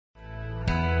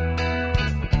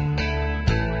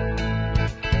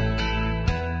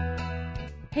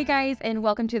Hey guys, and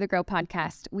welcome to the Grow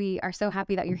Podcast. We are so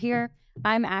happy that you're here.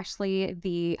 I'm Ashley,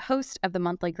 the host of the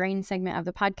monthly grain segment of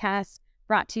the podcast,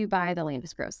 brought to you by the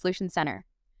Landis Grow Solutions Center.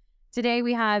 Today,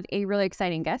 we have a really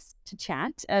exciting guest to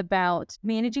chat about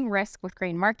managing risk with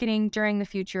grain marketing during the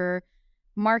future,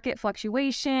 market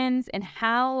fluctuations, and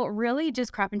how really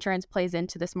just crop insurance plays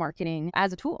into this marketing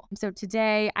as a tool. So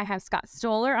today, I have Scott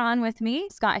Stoller on with me.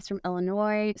 Scott is from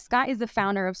Illinois. Scott is the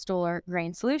founder of Stoller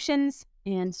Grain Solutions,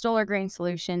 and Stoller Grain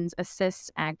Solutions assists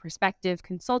ag perspective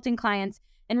consulting clients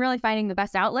in really finding the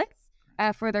best outlets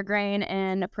for their grain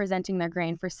and presenting their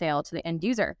grain for sale to the end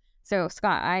user. So,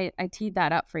 Scott, I teed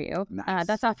that up for you. Nice.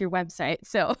 That's off your website.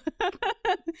 So,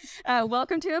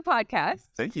 welcome to the podcast.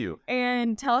 Thank you.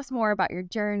 And tell us more about your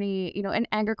journey, in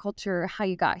agriculture, how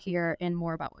you got here, and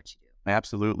more about what you do.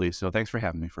 Absolutely. So thanks for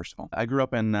having me, first of all. I grew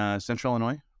up in central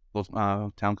Illinois, a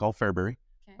little town called Fairbury,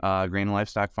 grain and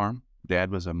livestock farm.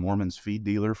 Dad was a Mormon's feed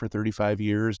dealer for 35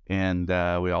 years, and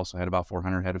we also had about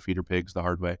 400 head of feeder pigs the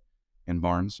hard way in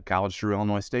barns. College through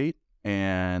Illinois State,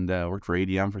 and worked for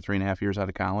ADM for 3.5 years out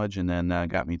of college, and then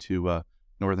got me to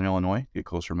northern Illinois, get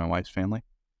closer to my wife's family,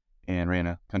 and ran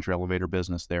a country elevator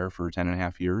business there for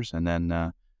 10.5 years, and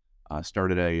then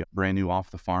started a brand new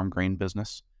off-the-farm grain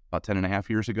business about 10.5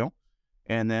 years ago.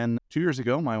 And then 2 years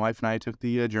ago, my wife and I took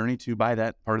the journey to buy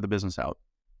that part of the business out.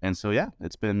 And so, yeah,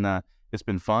 it's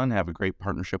been fun, have a great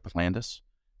partnership with Landis,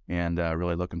 and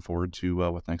really looking forward to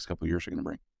what the next couple of years are going to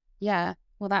bring. Yeah.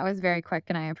 Well, that was very quick,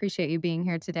 and I appreciate you being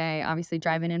here today, obviously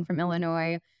driving in from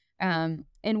Illinois. And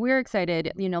we're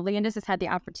excited. Landis has had the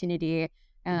opportunity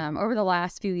over the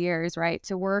last few years, right,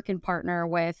 to work and partner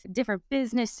with different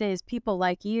businesses, people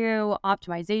like you,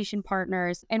 optimization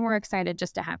partners, and we're excited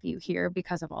just to have you here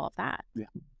because of all of that.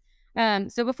 Yeah.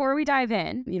 So before we dive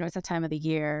in, it's that time of the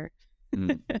year.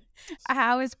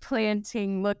 How is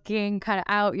planting looking kind of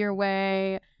out your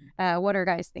way? What are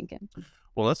guys thinking?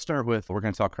 Well, let's start with, we're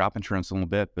going to talk crop insurance a little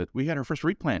bit, but we had our first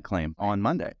replant claim on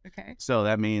Monday. Okay. So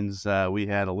that means we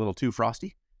had a little too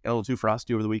frosty over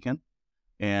the weekend,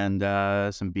 and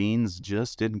some beans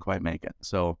just didn't quite make it.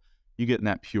 So you get in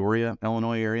that Peoria,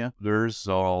 Illinois area, there's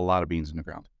a lot of beans in the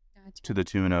ground. Gotcha. To the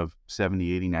tune of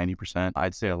 70, 80, 90%.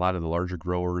 I'd say a lot of the larger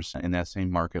growers in that same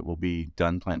market will be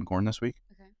done planting corn this week.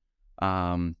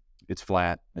 Okay. It's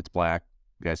flat, it's black.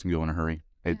 You guys can go in a hurry.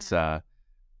 It's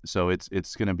so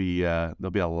it's going to be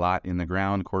there'll be a lot in the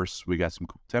ground. Of course, we got some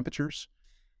cool temperatures.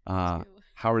 How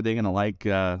are they going to like?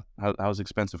 How's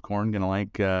expensive corn going to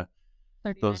like?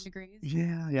 39 degrees.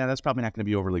 Yeah, that's probably not going to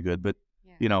be overly good. But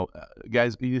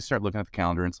guys, you start looking at the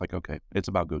calendar, and it's like, okay, it's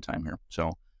about go time here.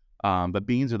 So, but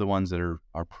beans are the ones that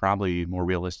are probably more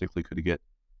realistically could get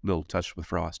a little touched with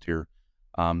frost here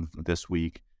this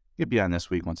week. Get beyond this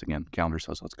week once again. Calendar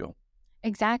says let's go.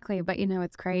 Exactly, but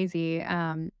it's crazy.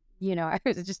 I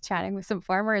was just chatting with some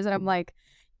farmers, and I'm like,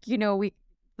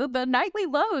 the nightly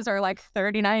lows are like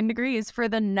 39 degrees for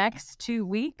the next 2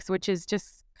 weeks, which is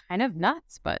just kind of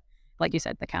nuts. But like you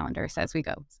said, the calendar says we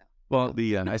go. So. Well,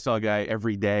 I saw a guy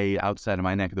every day outside of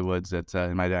my neck of the woods at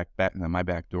in my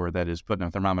back door that is putting a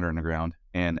thermometer in the ground,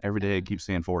 and every day it keeps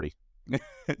saying 40.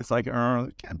 It's like,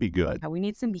 it can't be good. We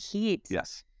need some heat.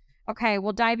 Yes. Okay,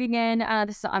 well, diving in,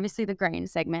 this is obviously the grain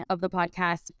segment of the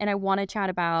podcast, and I want to chat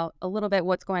about a little bit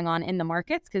what's going on in the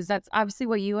markets, because that's obviously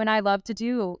what you and I love to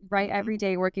do, right, every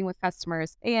day working with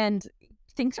customers. And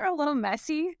things are a little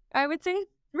messy, I would say,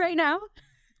 right now.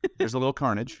 There's a little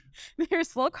carnage.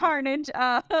 There's a little carnage.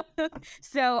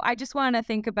 So I just want to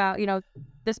think about,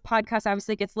 this podcast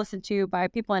obviously gets listened to by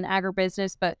people in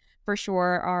agribusiness, but for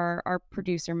sure our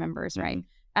producer members, right?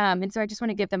 And so I just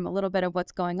want to give them a little bit of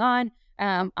what's going on.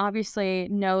 Obviously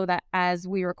know that as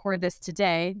we record this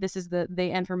today, this is the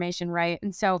information, right?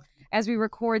 And so as we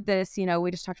record this,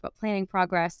 we just talked about planning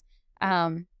progress.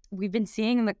 We've been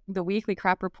seeing the weekly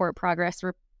crop report progress,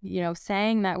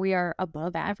 saying that we are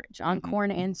above average on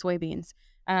corn and soybeans,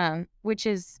 which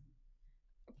is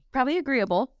probably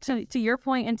agreeable to your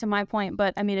point and to my point,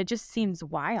 but I mean, it just seems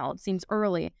wild, seems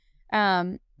early.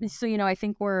 So, I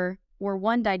think we're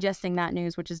digesting that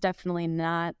news, which is definitely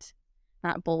not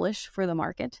bullish for the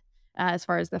market as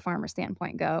far as the farmer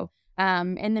standpoint go.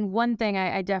 And then one thing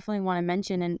I definitely want to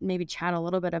mention and maybe chat a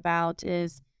little bit about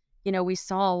is, we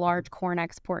saw a large corn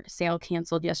export sale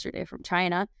canceled yesterday from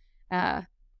China.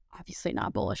 Obviously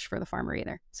not bullish for the farmer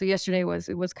either. So yesterday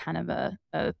was kind of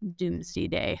a doomsday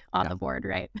day on the board,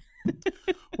 right?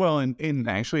 Well, and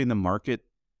actually in the market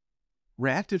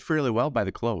reacted fairly well by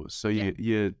the close. So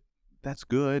you that's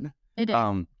good. It is.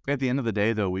 At the end of the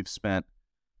day, though, we've spent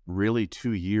really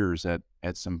 2 years at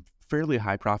some fairly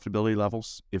high profitability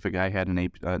levels if a guy had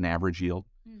an average yield.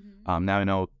 Now I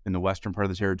know in the western part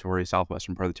of the territory,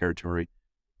 southwestern part of the territory,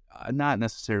 not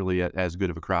necessarily as good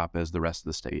of a crop as the rest of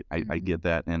the state. I get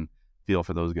that and feel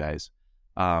for those guys.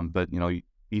 But,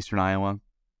 Eastern Iowa,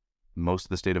 most of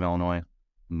the state of Illinois,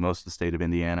 most of the state of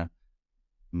Indiana,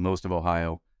 most of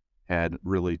Ohio had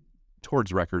really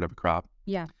towards record of a crop.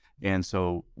 Yeah. And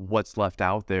so what's left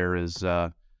out there is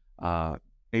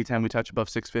anytime we touch above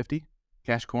 650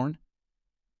 cash corn,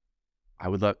 I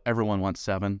would let everyone wants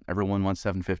 7, everyone wants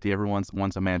 750, everyone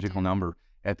wants a magical number.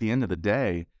 At the end of the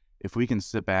day, if we can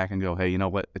sit back and go, hey, you know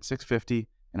what, at 650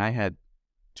 and I had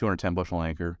 210 bushel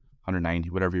acre, 190,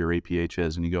 whatever your APH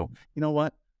is, and you go, you know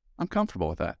what, I'm comfortable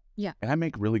with that. Yeah. And I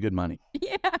make really good money.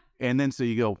 Yeah. And then so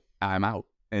you go, I'm out.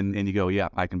 And you go, yeah,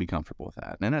 I can be comfortable with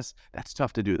that. And that's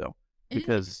tough to do though,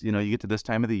 because, you get to this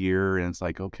time of the year and it's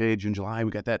like, okay, June, July,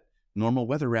 we got that normal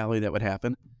weather rally that would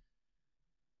happen.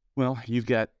 Well, you've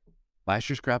got last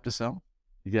year's crop to sell.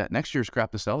 You got next year's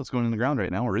crop to sell. It's going in the ground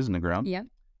right now or is in the ground. Yeah.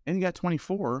 And you got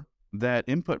 24 that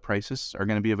input prices are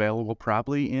going to be available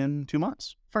probably in 2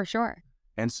 months. For sure.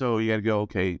 And so you got to go,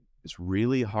 okay, it's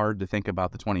really hard to think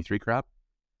about the 23 crop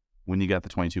when you got the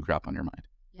 22 crop on your mind.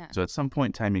 Yeah. So at some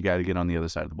point in time, you got to get on the other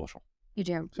side of the bushel. You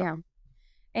do. So. Yeah.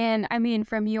 And I mean,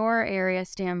 from your area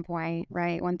standpoint,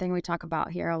 right, one thing we talk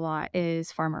about here a lot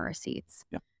is farmer receipts.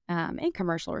 Yeah. And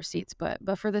commercial receipts. But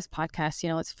for this podcast,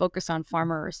 let's focus on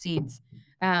farmer receipts.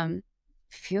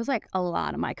 Feels like a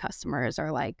lot of my customers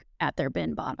are like at their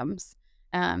bin bottoms.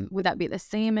 Would that be the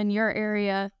same in your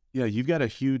area? Yeah, you've got a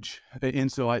huge,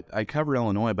 and so I cover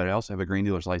Illinois, but I also have a grain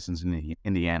dealer's license in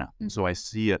Indiana. Mm-hmm. So I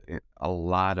see it a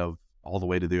lot of all the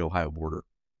way to the Ohio border.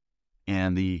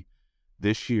 And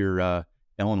this year,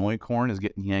 Illinois corn is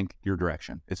getting yanked your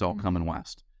direction. It's all coming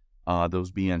west.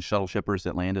 Those BN shuttle shippers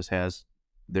that Landis has,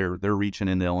 they're reaching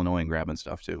into Illinois and grabbing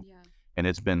stuff too. Yeah. And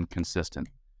it's been consistent.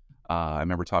 I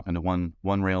remember talking to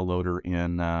one rail loader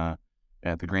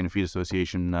at the Grain and Feed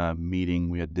Association meeting.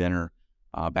 We had dinner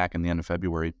back in the end of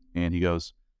February, and he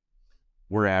goes,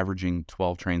 we're averaging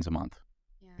 12 trains a month.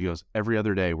 Yeah. He goes, every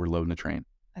other day we're loading a train.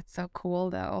 That's so cool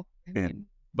though.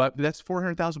 But that's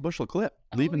 400,000 bushel a clip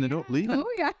leaving the door. Leaving.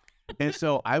 Oh yeah. And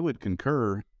so I would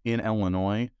concur in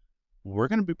Illinois, we're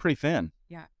going to be pretty thin.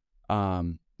 Yeah.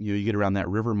 You get around that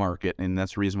river market, and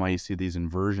that's the reason why you see these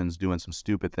inversions doing some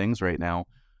stupid things right now.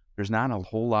 There's not a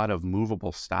whole lot of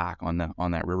movable stock on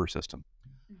that river system.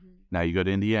 Mm-hmm. Now you go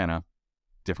to Indiana,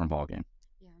 different ballgame.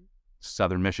 Yeah.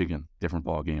 Southern Michigan, different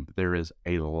ballgame. There is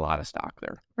a lot of stock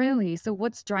there. Really? So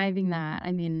what's driving that?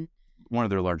 I mean, one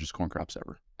of their largest corn crops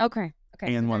ever. Okay.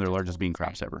 And so one of their largest bean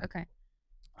crops ever. Okay.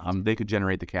 They could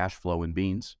generate the cash flow in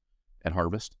beans at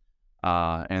harvest.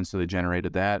 And so they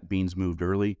generated that. Beans moved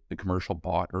early. The commercial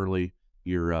bought early.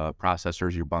 Your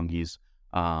processors, your bungies,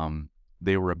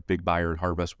 they were a big buyer at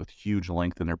harvest with huge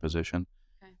length in their position.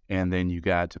 Okay. And then you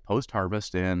got to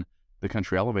post-harvest and the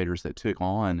country elevators that took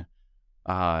on,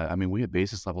 we had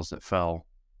basis levels that fell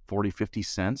 40, 50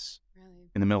 cents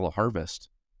in the middle of harvest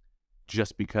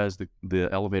just because the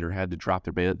elevator had to drop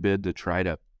their bid to try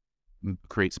to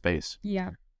create space.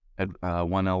 Yeah. At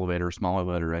one elevator, small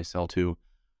elevator I sell to,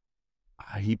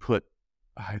 he put,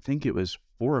 I think it was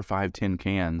 4 or 5 tin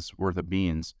cans worth of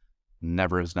beans.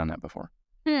 Never has done that before.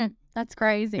 That's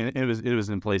crazy. And it was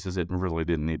in places it really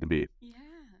didn't need to be.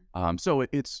 Yeah. So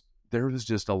there was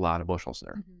just a lot of bushels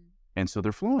there. Mm-hmm. And so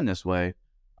they're flowing this way.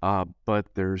 But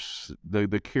there's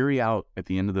the carry out at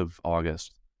the end of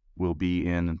August will be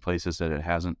in places that it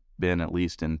hasn't been at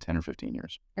least in 10 or 15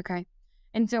 years. Okay.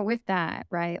 And so with that,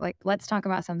 right, like let's talk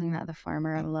about something that the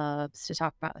farmer loves to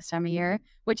talk about this time of year,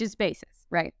 which is basis,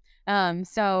 right?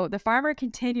 So the farmer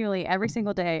continually every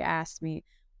single day asks me,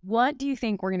 what do you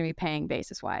think we're going to be paying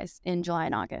basis-wise in July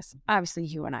and August? Obviously,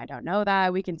 you and I don't know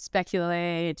that. We can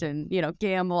speculate and,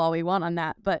 gamble all we want on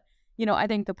that. But, I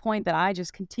think the point that I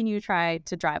just continue to try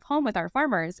to drive home with our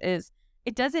farmers is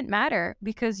it doesn't matter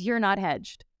because you're not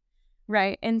hedged,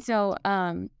 right? And so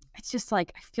it's just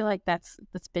like, I feel like that's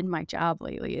been my job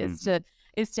lately is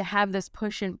to have this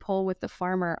push and pull with the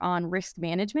farmer on risk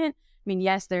management. I mean,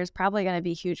 yes, there's probably going to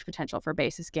be huge potential for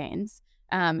basis gains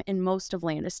in most of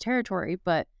Landis territory,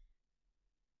 but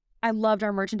I loved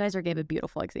our merchandiser gave a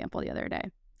beautiful example the other day.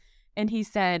 And he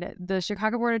said the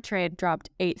Chicago Board of Trade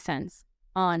dropped 8 cents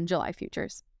on July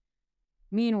futures.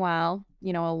 Meanwhile,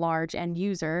 a large end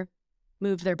user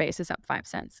moved their basis up 5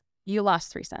 cents. You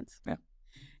lost 3 cents. Yeah.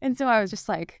 And so I was just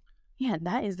like, yeah,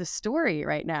 that is the story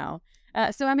right now.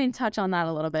 So touch on that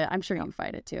a little bit. I'm sure you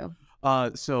fight it too.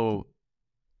 So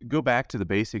go back to the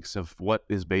basics of what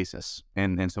is basis.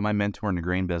 And so my mentor in the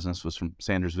grain business was from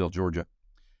Sandersville, Georgia,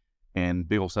 and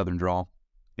big old Southern drawl.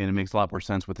 And it makes a lot more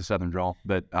sense with the Southern drawl,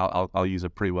 but I'll use a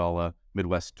pretty well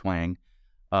Midwest twang.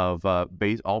 of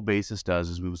all basis does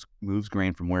is moves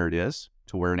grain from where it is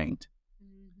to where it ain't.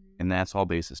 And that's all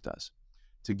basis does.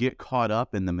 To get caught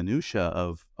up in the minutia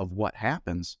of what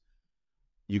happens,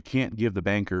 you can't give the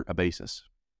banker a basis.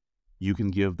 You can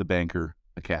give the banker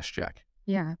a cash check.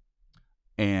 Yeah.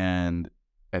 And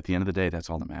at the end of the day, that's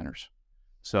all that matters.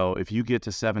 So if you get to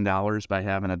 $7 by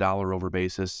having $1 over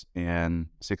basis and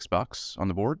 $6 on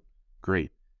the board,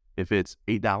 great. If it's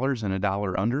 $8 and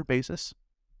 $1 under basis,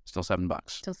 still $7.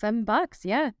 Still $7,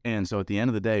 yeah. And so at the end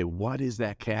of the day, what is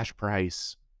that cash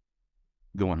price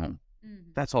going home?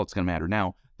 That's all it's going to matter.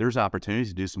 Now, there's opportunities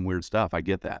to do some weird stuff. I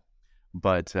get that.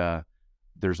 But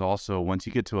there's also, once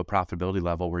you get to a profitability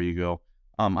level where you go,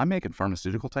 I'm making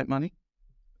pharmaceutical type money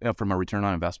from a return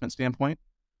on investment standpoint,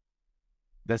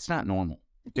 that's not normal.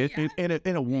 And it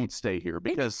won't stay here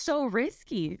because it's so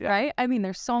risky, right? I mean,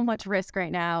 there's so much risk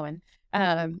right now. And,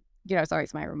 it's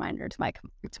always my reminder to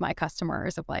my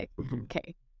customers of like,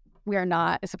 okay, we are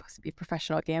not supposed to be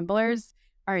professional gamblers.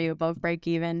 Are you above break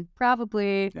even?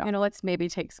 Probably. Yeah. Let's maybe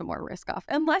take some more risk off.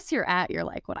 Unless you're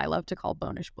like what I love to call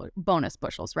bonus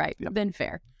bushels, right? Yep. Then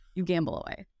fair. You gamble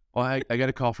away. Well, I got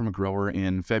a call from a grower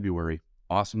in February.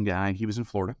 Awesome guy. He was in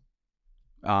Florida.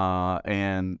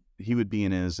 And he would be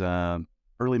in his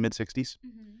early mid 60s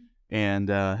and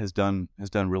has done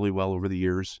really well over the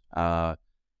years.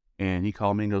 And he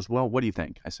called me and goes, well, what do you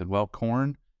think? I said, well,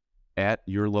 corn at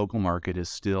your local market is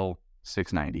still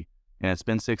 $6.90. And it's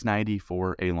been $6.90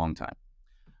 for a long time.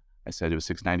 I said it was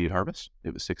 $6.90 at harvest.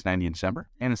 It was $6.90 in December,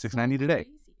 and it's $6.90 today.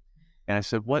 Crazy. And I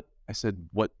said, what? I said,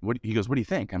 what? He goes, what do you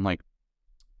think? I'm like,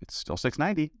 it's still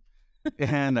 $6.90.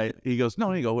 And he goes,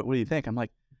 no. He goes, what do you think? I'm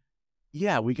like,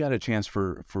 yeah, we got a chance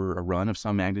for a run of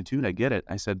some magnitude. I get it.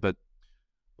 I said, but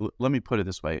let me put it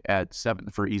this way: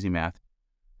 for easy math,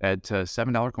 at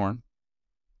 $7 corn,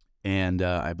 and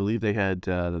I believe they had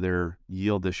their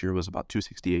yield this year was about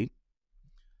 268.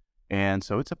 And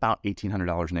so it's about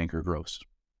 $1,800 an acre gross.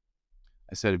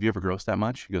 I said, have you ever grossed that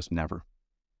much? He goes, never,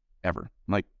 ever.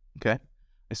 I'm like, okay.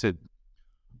 I said,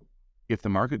 if the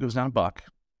market goes down $1,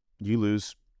 you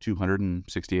lose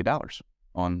 $268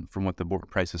 from what the board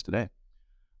price is today.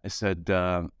 I said,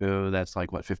 that's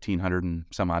like what, $1,500 and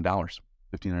some odd dollars,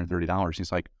 $1,530.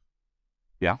 He's like,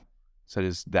 yeah. I said,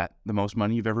 is that the most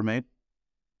money you've ever made?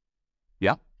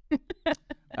 Yeah.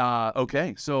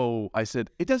 Okay. So I said,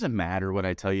 it doesn't matter what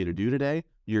I tell you to do today.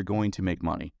 You're going to make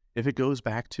money. If it goes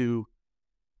back to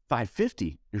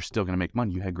 $5.50, you're still going to make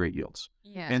money. You had great yields.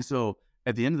 Yeah. And so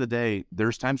at the end of the day,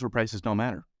 there's times where prices don't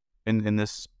matter.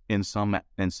 In some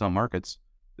markets,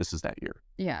 this is that year.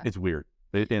 Yeah. It's weird.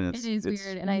 It is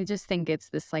weird. And I just think it's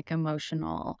this like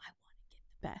emotional, I want to get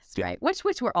the best, right?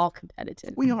 Which we're all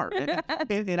competitive. We are.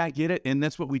 and I get it. And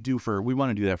that's what we want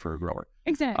to do that for a grower.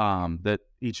 Exactly. That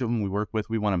each of them we work with,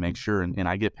 we want to make sure, and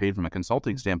I get paid from a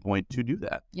consulting standpoint to do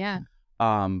that. Yeah.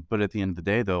 But at the end of the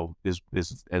day, though, is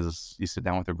as you sit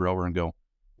down with a grower and go,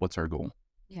 what's our goal?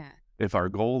 Yeah. If our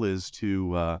goal is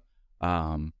to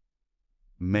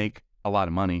make a lot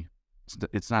of money,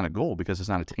 it's not a goal because it's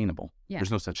not attainable. Yeah.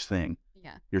 There's no such thing.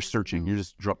 Yeah. You're searching. You're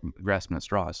just grasping at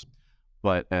straws.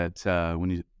 But when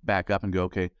you back up and go,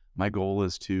 okay, my goal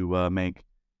is to make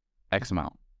X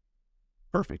amount.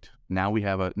 Perfect. Now we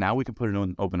can put it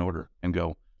in open order and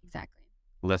go, exactly.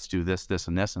 Let's do this, this,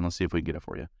 and this, and let's see if we can get it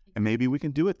for you. Exactly. And maybe we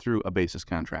can do it through a basis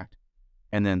contract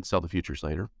and then sell the futures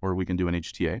later, or we can do an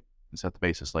HTA and set the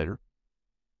basis later,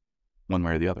 one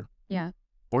way or the other. Yeah.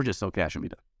 Or just sell cash and be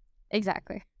done.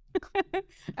 Exactly.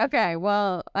 Okay,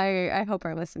 well, I hope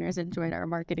our listeners enjoyed our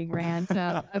marketing rant.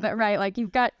 But right, like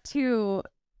you've got two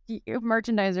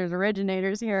merchandisers,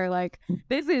 originators here. Like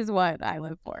this is what I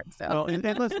live for. So, well,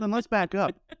 and let's back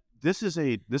up. This is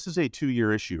a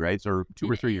 2-year issue, right? Or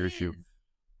 2 or 3 year issue.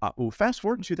 Well, fast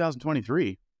forward to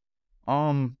 2023.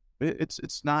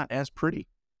 It's not as pretty.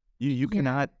 You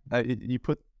cannot. You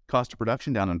put cost of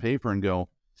production down on paper and go,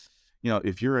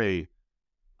 if you're a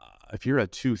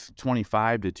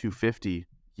 225 to 250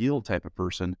 yield type of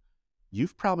person,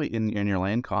 you've probably in your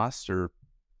land costs are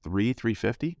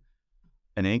 $350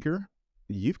 an acre.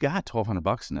 You've got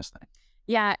 $1,200 in this thing.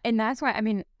 Yeah, and that's why, I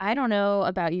mean, I don't know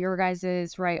about your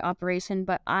guys' operation,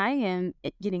 but I am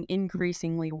getting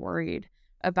increasingly worried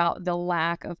about the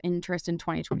lack of interest in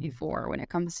 2024 when it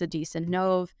comes to decent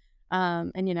Nov.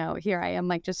 And here I am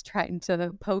like just trying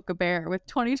to poke a bear with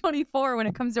 2024 when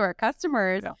it comes to our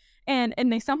customers. Yeah.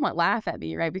 And they somewhat laugh at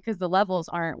me, right? Because the levels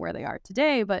aren't where they are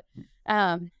today. But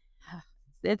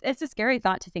it's a scary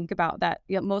thought to think about that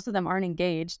most of them aren't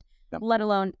engaged, let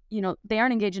alone, they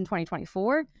aren't engaged in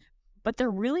 2024, but they're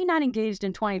really not engaged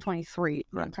in 2023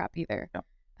 crop either,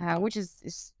 which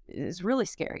is really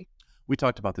scary. we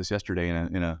talked about this yesterday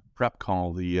in a prep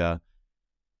call.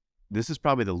 This is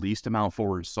probably the least amount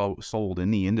forward sold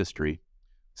in the industry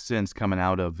since coming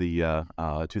out of the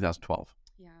 2012.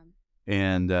 Yeah.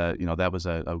 And, that was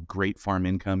a great farm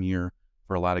income year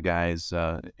for a lot of guys,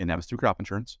 and that was through crop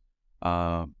insurance.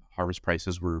 Harvest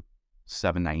prices were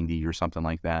 $7.90 or something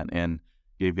like that, and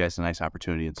gave guys a nice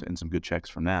opportunity and some good checks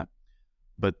from that.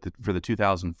 But for the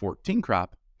 2014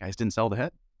 crop, guys didn't sell the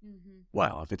head. Mm-hmm.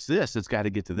 Well, if it's this, it's got to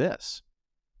get to this.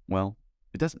 Well,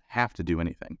 it doesn't have to do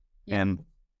anything. Yeah. And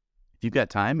if you've got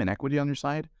time and equity on your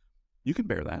side, you can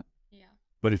bear that. Yeah.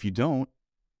 But if you don't,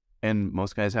 and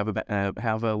most guys have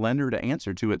a lender to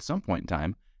answer to at some point in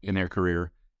time in their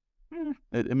career,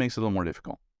 it makes it a little more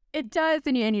difficult. It does,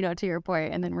 and to your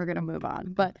point, and then we're gonna move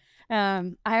on. But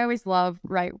I always love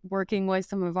working with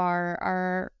some of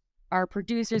our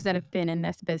producers that have been in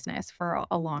this business for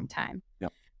a long time.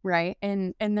 Yep. Right,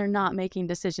 and they're not making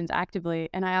decisions actively,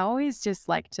 and I always just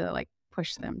like to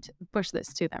push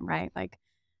this to them, right? Like,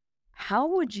 how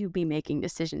would you be making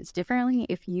decisions differently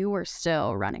if you were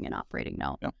still running an operating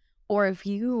note, or if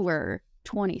you were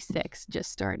 26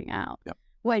 just starting out?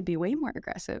 Well, I'd be way more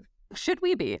aggressive. Should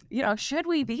we be? Should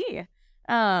we be?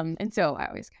 And so I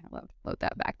always kind of load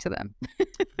that back to them.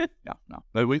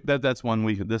 That's one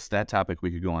that topic we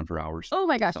could go on for hours. Oh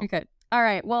my gosh, we could. All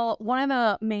right. Well, one of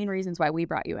the main reasons why we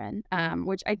brought you in,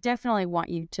 which I definitely want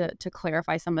you to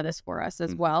clarify some of this for us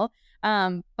as well.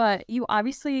 But you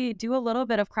obviously do a little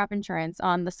bit of crop insurance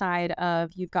on the side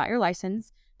of you've got your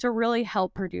license to really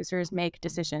help producers make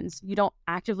decisions. You don't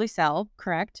actively sell,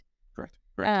 correct? Correct.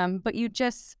 But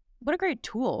what a great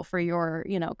tool for your,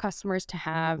 customers to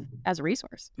have as a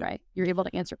resource, right? You're able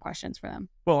to answer questions for them.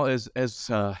 Well, as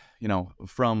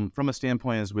from a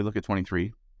standpoint, as we look at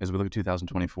 23, as we look at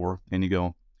 2024, and you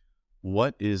go,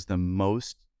 what is the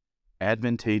most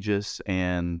advantageous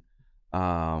and,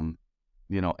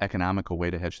 economical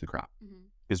way to hedge the crop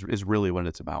is really what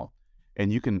it's about.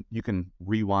 And you can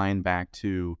rewind back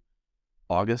to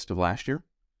August of last year.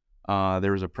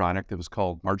 There was a product that was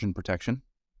called margin protection.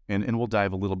 And we'll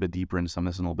dive a little bit deeper into some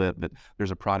of this in a little bit, but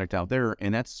there's a product out there,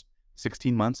 and that's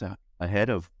 16 months ahead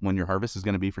of when your harvest is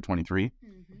going to be for 23.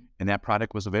 And that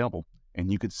product was available,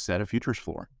 and you could set a futures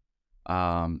floor.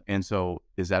 And so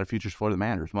is that a futures floor that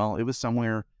matters? Well, it was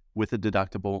somewhere with a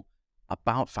deductible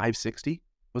about $560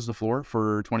 was the floor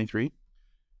for 23.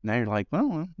 Now you're like,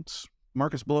 well, it's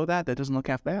markets below that. That doesn't look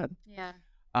half bad. Yeah.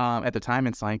 At the time,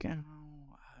 it's like, I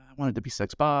want it to be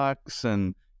 $6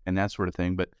 and that sort of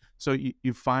thing. But so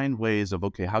you find ways of,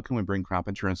 okay, how can we bring crop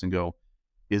insurance and go,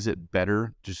 is it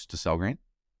better just to sell grain?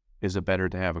 Is it better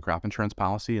to have a crop insurance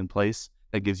policy in place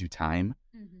that gives you time?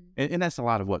 And that's a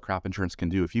lot of what crop insurance can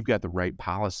do. If you've got the right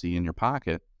policy in your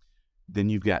pocket, then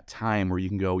you've got time where you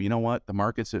can go, you know what, the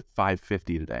market's at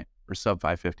 550 today or sub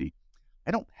 550.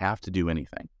 I don't have to do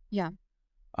anything. Yeah.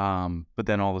 But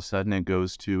then all of a sudden it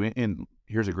goes to, and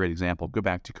here's a great example. Go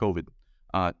back to COVID,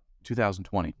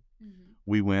 2020.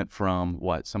 We went from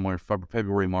somewhere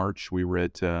February, March, we were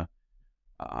at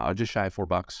just shy of $4.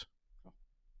 Let's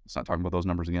not talk about those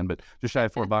numbers again, but just shy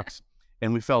of $4.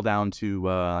 And we fell down to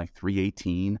like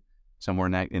 318, somewhere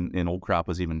in that. In old crop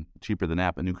was even cheaper than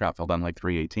that, but new crop fell down like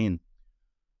 318.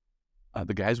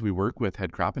 The guys we work with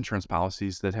had crop insurance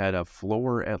policies that had a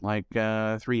floor at like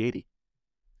 380.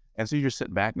 And so you're just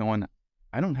sitting back going,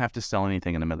 I don't have to sell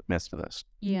anything in the midst of this.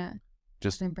 Yeah.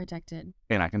 Just been protected.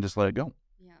 And I can just let it go.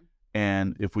 Yeah.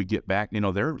 And if we get back,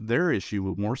 their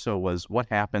issue more so was what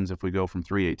happens if we go from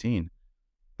 318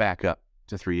 back up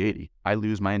to 380? I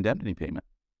lose my indemnity payment.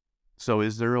 So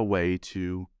is there a way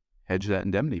to hedge that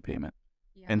indemnity payment?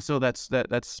 Yeah. And so that's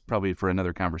probably for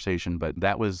another conversation, but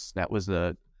that was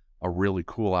a really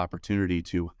cool opportunity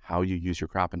to how you use your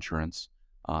crop insurance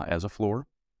as a floor,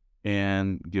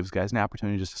 and gives guys an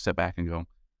opportunity just to step back and go,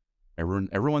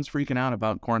 everyone's freaking out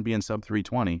about corn being sub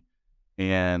 320,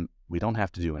 and we don't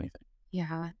have to do anything.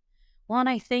 Yeah. Well, and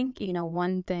I think,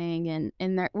 one thing,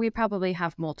 and there, we probably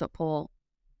have multiple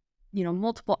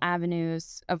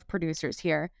avenues of producers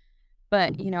here.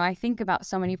 But, I think about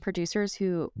so many producers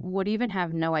who would even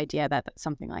have no idea that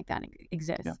something like that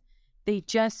exists. Yeah. They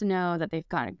just know that they've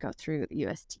got to go through the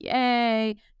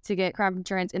USDA to get crop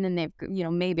insurance, and then they've,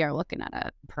 maybe are looking at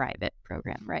a private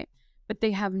program, right? But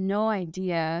they have no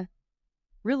idea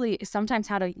really sometimes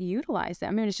how to utilize them.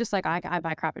 I mean, it's just like I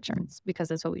buy crop insurance because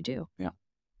that's what we do. Yeah.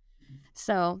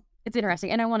 So it's interesting,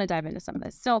 and I want to dive into some of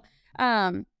this. So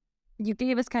you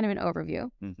gave us kind of an overview.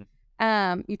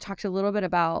 You talked a little bit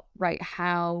about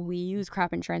how we use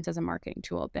crop insurance as a marketing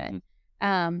tool a bit.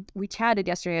 We chatted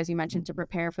yesterday, as you mentioned, to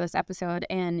prepare for this episode,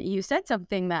 and you said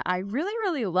something that I really,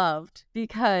 really loved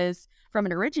because from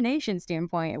an origination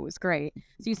standpoint, it was great.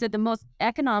 So you said the most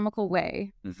economical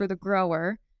way for the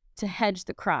grower to hedge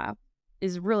the crop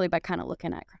is really by kind of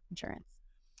looking at crop insurance.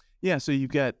 Yeah, so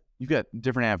you've got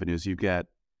different avenues. You've got,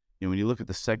 when you look at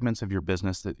the segments of your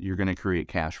business that you're going to create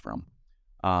cash from,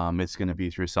 it's going to be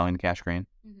through selling the cash grain.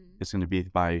 It's going to be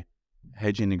by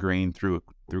hedging the grain through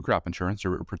crop insurance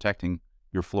or protecting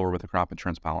your floor with a crop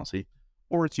insurance policy,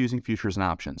 or it's using futures and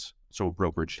options, so a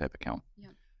brokerage type account.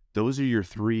 Yep. Those are your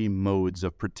three modes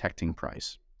of protecting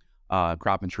price.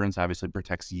 Crop insurance obviously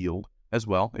protects yield as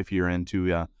well if you're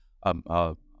into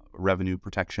a revenue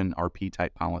protection RP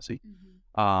type policy,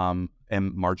 and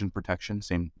margin protection,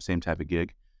 same type of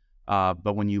gig.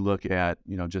 But when you look at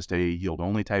just a yield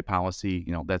only type policy,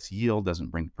 that's yield,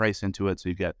 doesn't bring price into it, so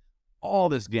you've got all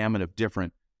this gamut of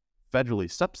different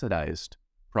federally subsidized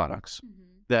products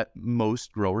that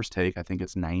most growers take. I think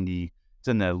it's in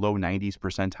the low 90s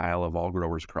percentile of all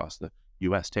growers across the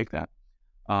U.S. take that.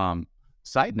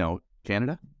 Side note,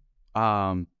 Canada,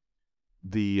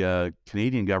 the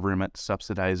Canadian government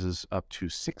subsidizes up to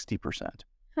 60%.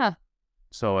 Huh.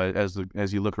 So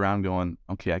as you look around going,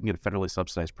 okay, I can get a federally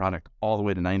subsidized product all the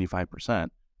way to 95%.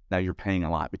 Now you're paying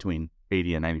a lot between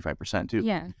 80 and 95% too.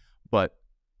 Yeah. But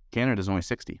Canada's only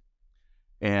 60.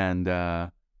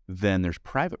 And then there's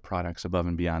private products above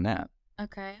and beyond that.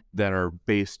 Okay. That are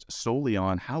based solely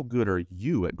on how good are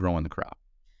you at growing the crop.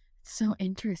 So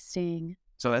interesting.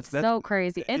 So that's so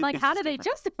crazy. And how do they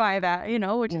justify that?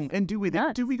 Which is and do we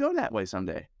go that way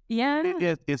someday?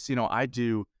 Yeah. It's I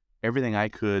do everything I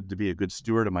could to be a good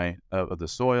steward of the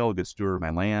soil, a good steward of my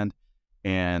land,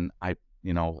 and I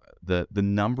the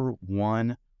number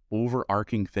one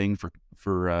overarching thing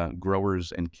for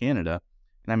growers in Canada,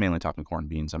 and I'm mainly talking corn,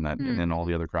 beans. I'm not in all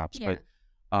the other crops, but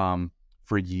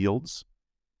for yields,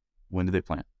 when do they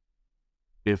plant?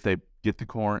 If they get the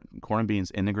corn and beans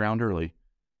in the ground early,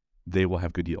 they will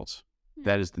have good yields.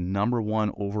 That is the number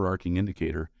one overarching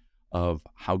indicator of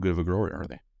how good of a grower are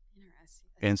they. Interesting.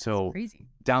 And so crazy.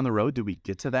 Down the road, do we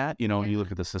get to that? You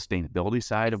look at the sustainability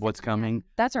side of what's coming. Yeah.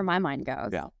 That's where my mind goes.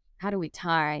 Yeah. How do we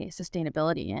tie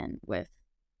sustainability in with?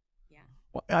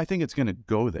 Well, I think it's going to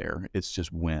go there. It's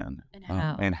just when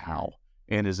and how.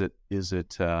 And is it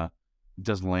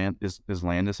does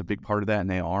Landis a big part of that? And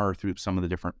they are through some of the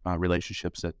different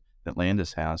relationships that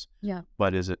Landis has. Yeah.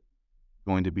 But is it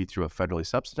going to be through a federally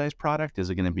subsidized product? Is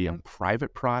it going to be a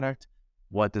private product?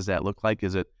 What does that look like?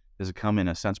 Does it come in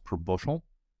a cents per bushel?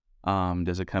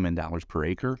 Does it come in dollars per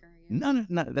acre? None.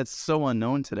 That's so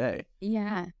unknown today.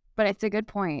 Yeah, but it's a good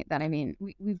point that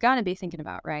we've got to be thinking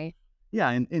about, right? Yeah,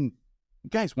 and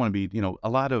guys want to be, a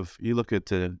lot of, you look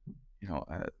at,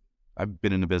 I've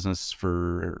been in the business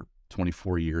for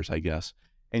 24 years, I guess,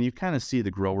 and you kind of see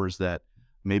the growers that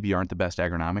maybe aren't the best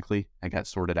agronomically. I got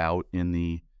sorted out in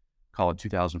the, call it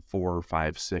 2004,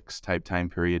 5, 6 type time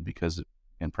period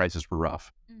and prices were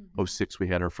rough. 06, we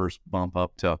had our first bump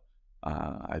up to,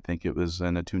 I think it was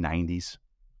in the 290s.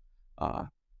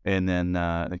 And then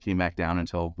it came back down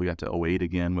until we got to 08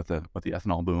 again with the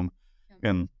ethanol boom.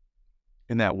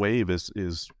 And that wave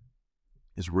is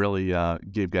really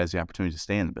gave guys the opportunity to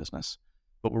stay in the business.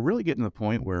 But we're really getting to the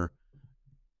point where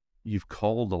you've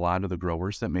culled a lot of the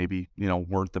growers that maybe,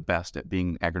 weren't the best at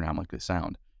being agronomically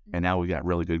sound. And now we got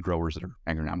really good growers that are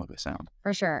agronomically sound.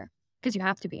 For sure. Because you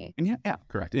have to be. And yeah,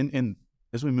 correct. And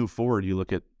as we move forward, you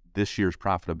look at this year's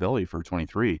profitability for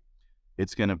 23,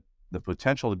 it's going to, the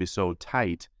potential to be so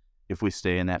tight if we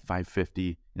stay in that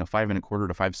 550, 5.25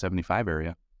 to 575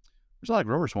 area. There's a lot of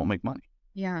growers who won't make money.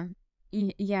 Yeah.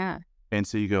 Yeah. And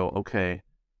so you go, okay,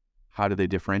 how do they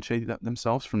differentiate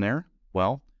themselves from there?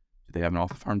 Well, do they have an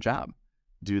off-the-farm job?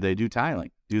 Do they do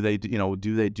tiling? Do they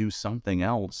do something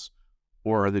else?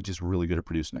 Or are they just really good at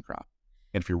producing a crop?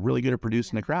 And if you're really good at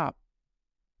producing a crop,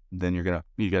 then you got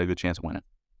a good chance of winning.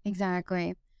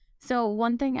 Exactly. So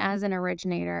one thing as an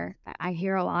originator that I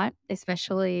hear a lot,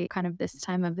 especially kind of this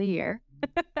time of the year,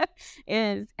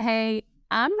 is, hey,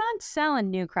 I'm not selling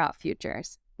new crop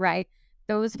futures, right?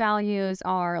 Those values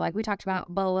are, like we talked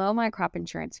about, below my crop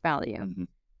insurance value.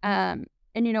 And,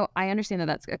 I understand that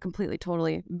that's a completely,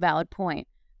 totally valid point.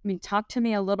 Talk to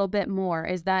me a little bit more.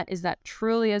 Is that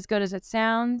truly as good as it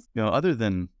sounds? Other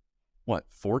than,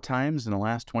 4 times in the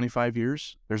last 25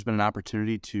 years, there's been an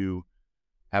opportunity to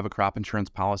have a crop insurance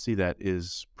policy that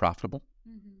is profitable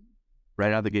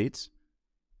right out of the gates.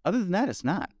 Other than that, it's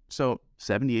not. So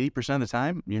 70-80% of the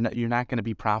time, you're not going to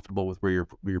be profitable with where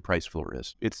your price floor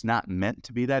is. It's not meant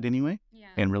to be that anyway,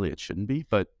 and really it shouldn't be.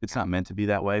 But it's not meant to be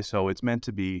that way. So it's meant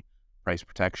to be price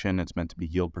protection. It's meant to be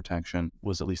yield protection,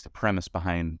 was at least the premise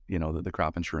behind, the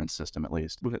crop insurance system, at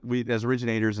least. We, as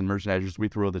originators and merchandisers, we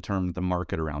throw the term the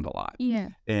market around a lot. Yeah.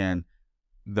 And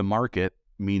the market,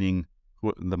 meaning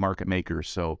the market makers,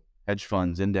 so hedge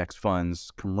funds, index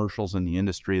funds, commercials in the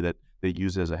industry that they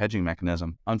use as a hedging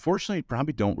mechanism, unfortunately,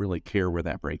 probably don't really care where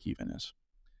that break even is.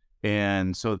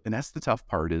 And that's the tough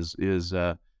part is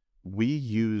we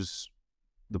use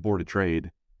the Board of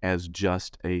Trade as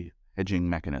just a hedging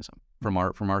mechanism from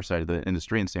our side of the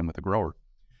industry, and same with the grower.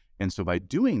 And so by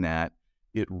doing that,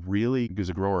 it really gives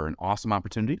a grower an awesome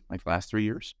opportunity, like the last 3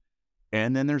 years.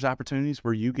 And then there's opportunities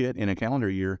where you get, in a calendar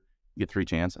year, you get 3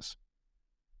 chances.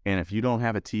 And if you don't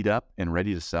have it teed up and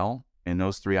ready to sell in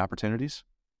those 3 opportunities,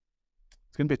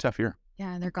 it's going to be a tough year.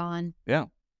 Yeah, they're gone. Yeah.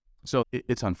 So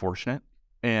it's unfortunate.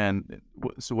 And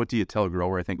so what do you tell a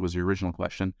grower, I think was the original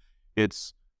question.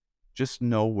 It's just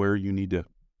know where you need to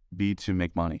be to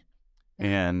make money. Yeah,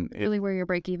 and really where your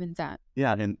break even's at.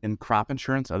 Yeah. And crop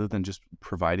insurance, other than just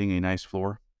providing a nice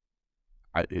floor,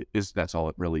 that's all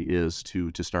it really is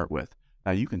to start with.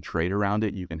 Now, you can trade around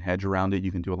it, you can hedge around it,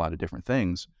 you can do a lot of different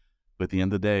things. But at the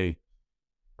end of the day,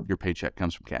 your paycheck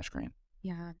comes from cash grain.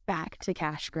 Yeah, back to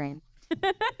cash grain.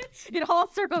 It all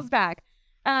circles back.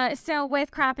 So with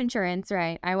crop insurance,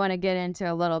 right, I want to get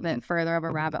into a little bit further of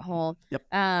a rabbit hole. Yep.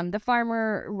 The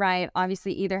farmer, right,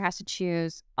 obviously either has to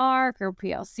choose ARC or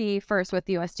PLC first with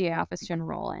the USDA office to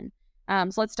enroll in.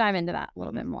 So let's dive into that a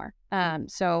little bit more.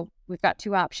 So we've got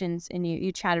 2 options, and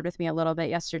you chatted with me a little bit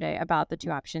yesterday about the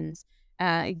 2 options.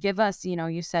 Give us,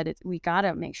 you said we got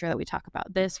to make sure that we talk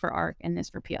about this for ARC and this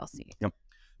for PLC. Yep.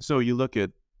 So you look at,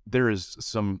 there is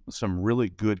some really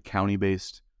good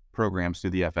county-based programs through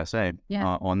the FSA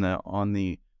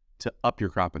to up your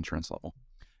crop insurance level.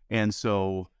 And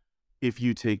so if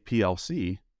you take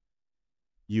PLC,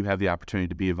 you have the opportunity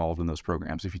to be involved in those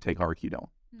programs. If you take ARC, you don't.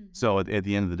 Mm-hmm. So at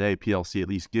the end of the day, PLC at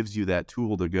least gives you that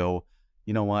tool to go,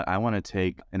 you know what, I want to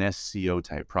take an SCO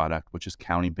type product, which is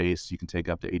county-based. You can take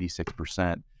up to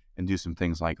 86% and do some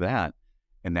things like that.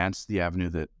 And that's the avenue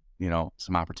that,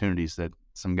 some opportunities that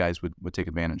some guys would take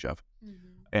advantage of. Mm-hmm.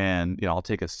 And, I'll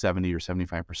take a 70 or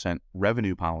 75%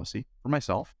 revenue policy for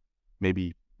myself,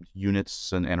 maybe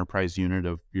units, an enterprise unit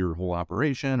of your whole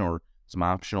operation, or some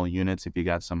optional units if you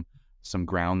got some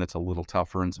ground that's a little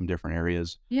tougher in some different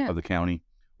areas of the county,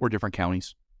 or different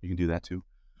counties. You can do that too.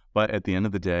 But at the end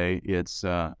of the day, it's,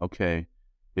 okay,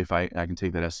 if I can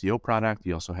take that SCO product,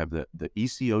 you also have the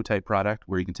ECO type product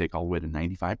where you can take all the way to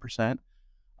 95%.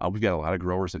 We've got a lot of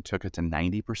growers that took it to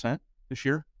 90% this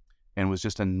year, and it was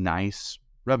just a nice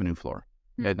revenue floor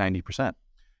at 90%.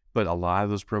 But a lot of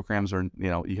those programs are,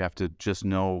 you have to just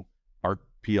know our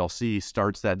PLC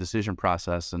starts that decision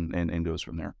process and goes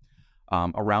from there.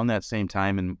 Around that same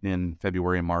time in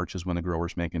February and March is when the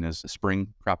grower's making his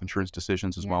spring crop insurance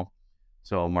decisions as well.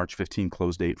 So March 15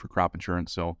 close date for crop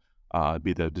insurance. So it'd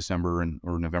be the December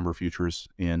or November futures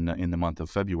in the month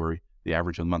of February, the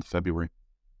average of the month of February.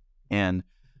 And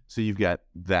so you've got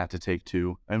that to take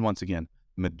too. And once again,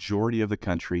 majority of the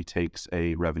country takes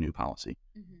a revenue policy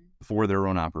for their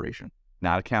own operation,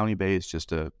 not a county-based,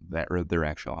 just their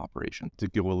actual operation. To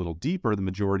go a little deeper, the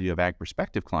majority of Ag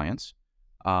Perspective clients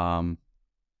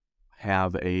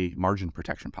have a margin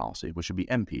protection policy, which would be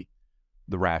MP.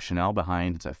 The rationale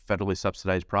behind, it's a federally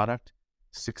subsidized product,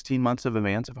 16 months of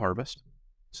advance of harvest.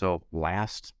 So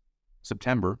last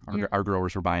September, our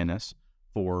growers were buying this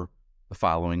for the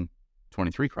following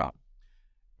 23 crop.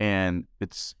 And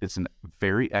it's a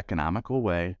very economical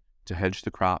way to hedge the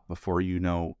crop before you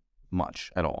know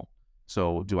much at all.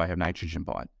 So do I have nitrogen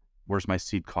bought? Where's my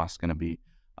seed cost going to be?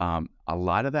 A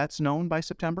lot of that's known by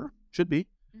September, should be.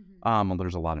 Mm-hmm.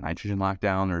 There's a lot of nitrogen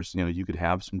lockdown. There's, you could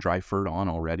have some dry fert on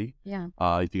already. Yeah.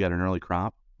 If you got an early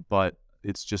crop, but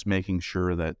it's just making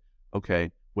sure that,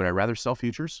 okay, would I rather sell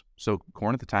futures? So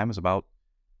corn at the time was about,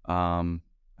 I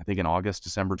think in August,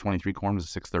 December 23, corn was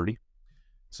 $6.30.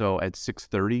 So at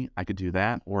 $6.30, I could do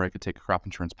that, or I could take a crop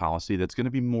insurance policy that's going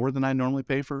to be more than I normally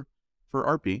pay for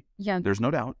RP. Yeah. There's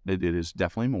no doubt. It is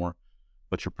definitely more,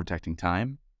 but you're protecting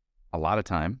time, a lot of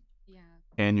time. Yeah.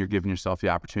 And you're giving yourself the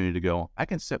opportunity to go, I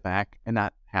can sit back and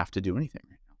not have to do anything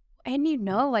right now.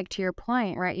 And like to your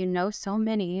point, right, so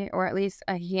many, or at least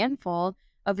a handful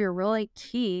of your really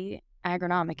key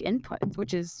agronomic inputs,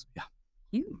 which is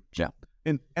huge. Yeah.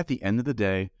 And at the end of the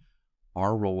day,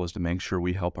 our role is to make sure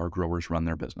we help our growers run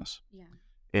their business. Yeah.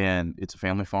 And it's a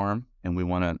family farm, and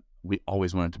we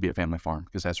always want it to be a family farm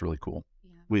because that's really cool.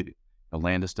 Yeah.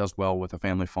 Landis does well with a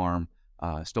family farm.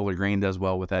 Stoller Grain does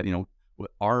well with that.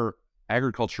 Our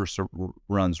agriculture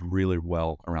runs really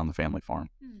well around the family farm.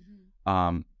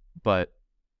 Mm-hmm. But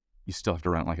you still have to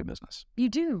run it like a business. You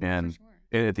do, And for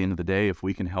sure. at the end of the day, if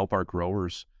we can help our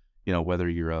growers, whether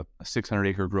you're a 600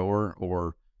 acre grower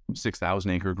or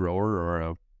 6,000 acre grower or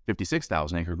a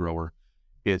 56,000 acre grower,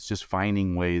 it's just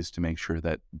finding ways to make sure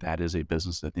that that is a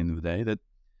business at the end of the day that,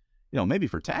 maybe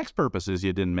for tax purposes,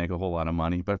 you didn't make a whole lot of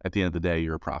money, but at the end of the day,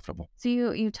 you're profitable. So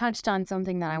you touched on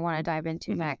something that I want to dive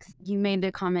into next. You made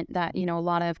a comment that, a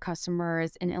lot of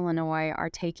customers in Illinois are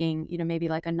taking, maybe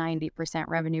like a 90%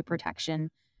 revenue protection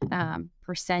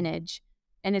percentage,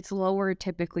 and it's lower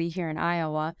typically here in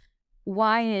Iowa.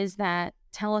 Why is that?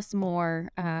 Tell us more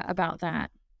about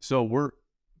that. So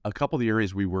a couple of the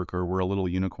areas we work we're a little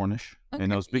unicornish. Okay,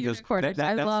 and those because unicornish.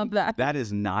 I love that. That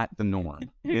is not the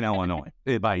norm in Illinois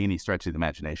by any stretch of the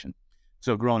imagination.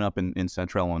 So growing up in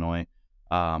central Illinois,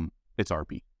 it's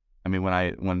RP. I mean,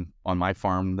 when on my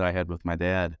farm that I had with my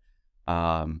dad,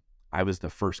 I was the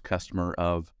first customer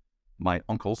of my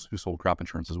uncles who sold crop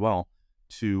insurance as well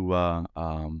to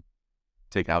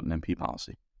take out an MP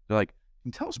policy. They're like, "Can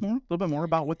you tell us a little bit more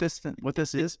about what this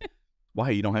is? Why,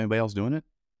 you don't have anybody else doing it?"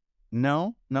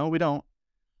 No, we don't.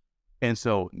 And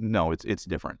so, no, it's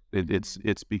different.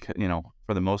 It's because,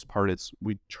 for the most part,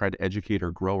 we try to educate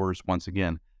our growers once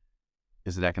again.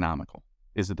 Is it economical?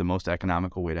 Is it the most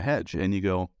economical way to hedge? And you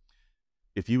go,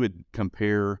 if you would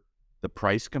compare the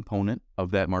price component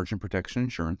of that margin protection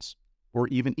insurance, or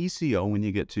even ECO when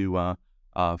you get to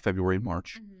February and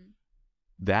March,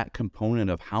 that component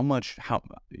of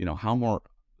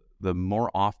the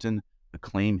more often a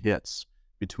claim hits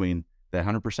between that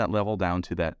 100% level down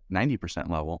to that 90%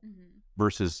 level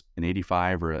versus an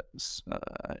 85 or a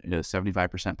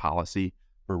 75% policy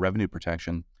for revenue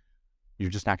protection, you're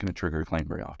just not going to trigger a claim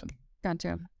very often.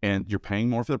 Gotcha. And you're paying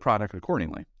more for the product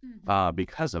accordingly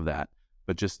because of that.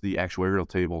 But just the actuarial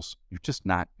tables, you're just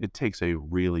not, it takes a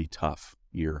really tough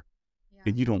year. Yeah.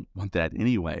 And you don't want that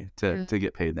anyway to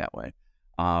get paid that way.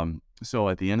 So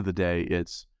at the end of the day,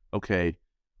 it's okay.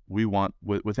 We want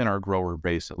within our grower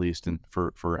base, at least, and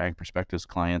for Ag Perspectives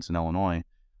clients in Illinois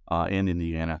and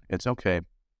Indiana, it's okay.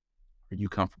 Are you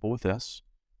comfortable with this?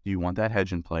 Do you want that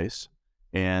hedge in place?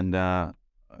 And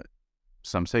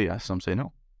some say yes, some say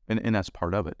no, and that's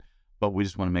part of it. But we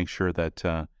just want to make sure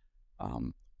that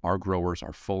our growers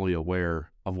are fully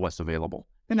aware of what's available,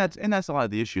 and that's a lot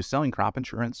of the issue. Selling crop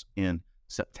insurance in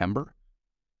September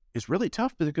is really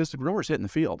tough because the growers hit in the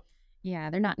field.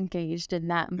 Yeah, they're not engaged in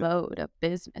that mode of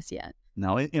business yet.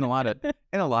 No, in a lot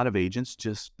of agents,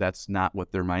 just that's not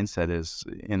what their mindset is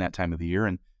in that time of the year.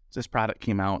 And this product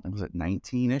came out, was it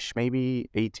 19-ish, maybe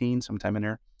 18, sometime in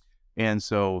there. And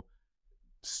so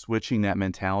switching that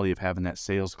mentality of having that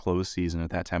sales close season at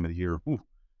that time of the year,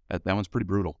 that one's pretty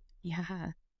brutal.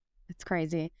 Yeah, it's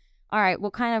crazy. All right,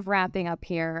 well, kind of wrapping up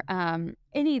here.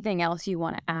 Anything else you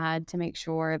want to add to make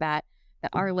sure that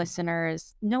our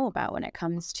listeners know about when it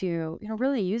comes to,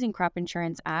 really using crop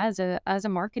insurance as a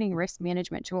marketing risk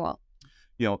management tool?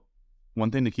 One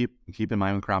thing to keep in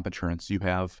mind with crop insurance, you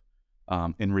have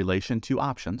in relation to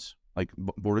options, like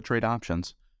Board of Trade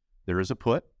options, there is a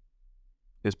put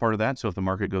as part of that. So if the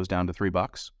market goes down to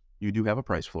 $3, you do have a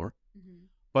price floor,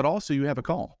 but also you have a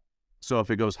call. So if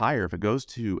it goes higher, if it goes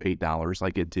to $8,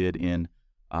 like it did in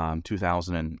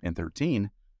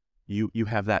 2013, you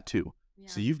have that too. Yeah.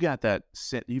 So you've got the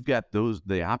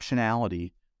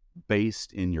optionality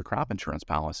based in your crop insurance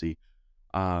policy.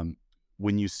 When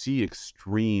you see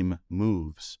extreme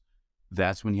moves,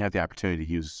 that's when you have the opportunity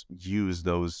to use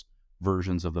those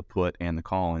versions of the put and the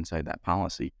call inside that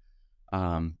policy.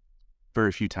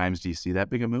 Very few times do you see that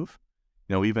big a move.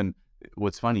 Even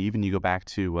what's funny, even you go back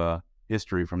to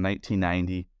history from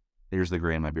 1990. There's the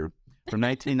gray in my beard. From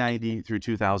 1990 through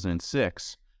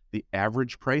 2006. The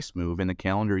average price move in the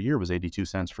calendar year was 82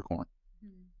 cents for corn,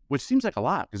 which seems like a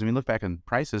lot because when you look back in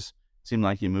prices, it seemed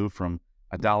like you moved from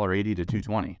 $1.80 to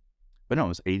 $2.20. But no, it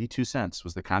was 82 cents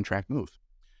was the contract move.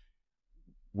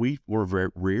 We were very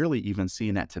rarely even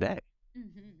seeing that today.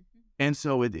 And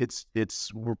so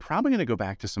we're probably going to go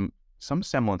back to some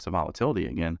semblance of volatility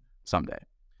again someday.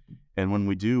 And when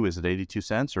we do, is it 82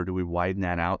 cents or do we widen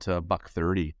that out to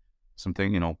 $1.30,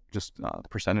 something, just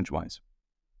percentage wise?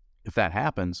 If that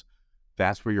happens,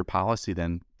 that's where your policy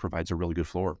then provides a really good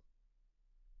floor.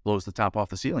 Blows the top off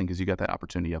the ceiling because you got that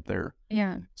opportunity up there.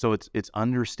 Yeah. So it's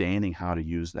understanding how to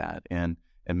use that and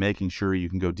making sure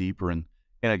you can go deeper. And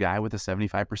a guy with a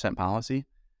 75% policy,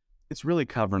 it's really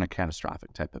covering a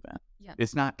catastrophic type event. Yeah.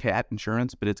 It's not cat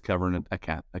insurance, but it's covering a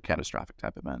catastrophic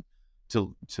type event.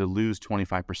 To lose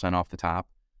 25% off the top,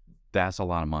 that's a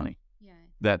lot of money. Yeah.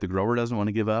 That the grower doesn't want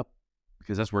to give up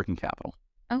because that's working capital.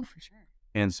 Oh, for sure.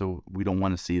 And so we don't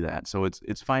want to see that. So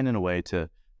it's finding a way to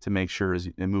make sure as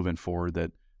moving forward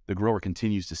that the grower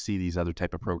continues to see these other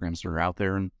type of programs that are out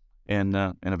there and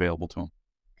available to them.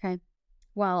 Okay.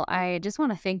 Well, I just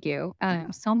want to thank you.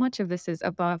 So much of this is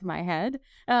above my head,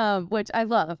 which I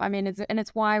love. I mean,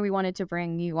 it's why we wanted to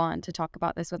bring you on to talk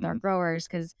about this with our growers,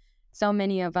 because so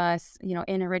many of us,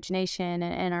 in origination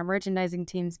and our merchandising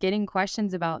teams getting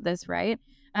questions about this, right?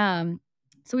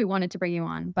 So we wanted to bring you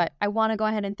on. But I want to go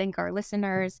ahead and thank our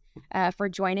listeners for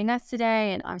joining us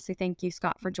today. And obviously, thank you,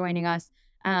 Scott, for joining us.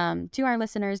 To our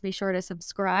listeners, be sure to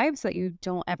subscribe so that you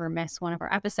don't ever miss one of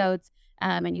our episodes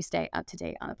and you stay up to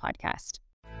date on the podcast.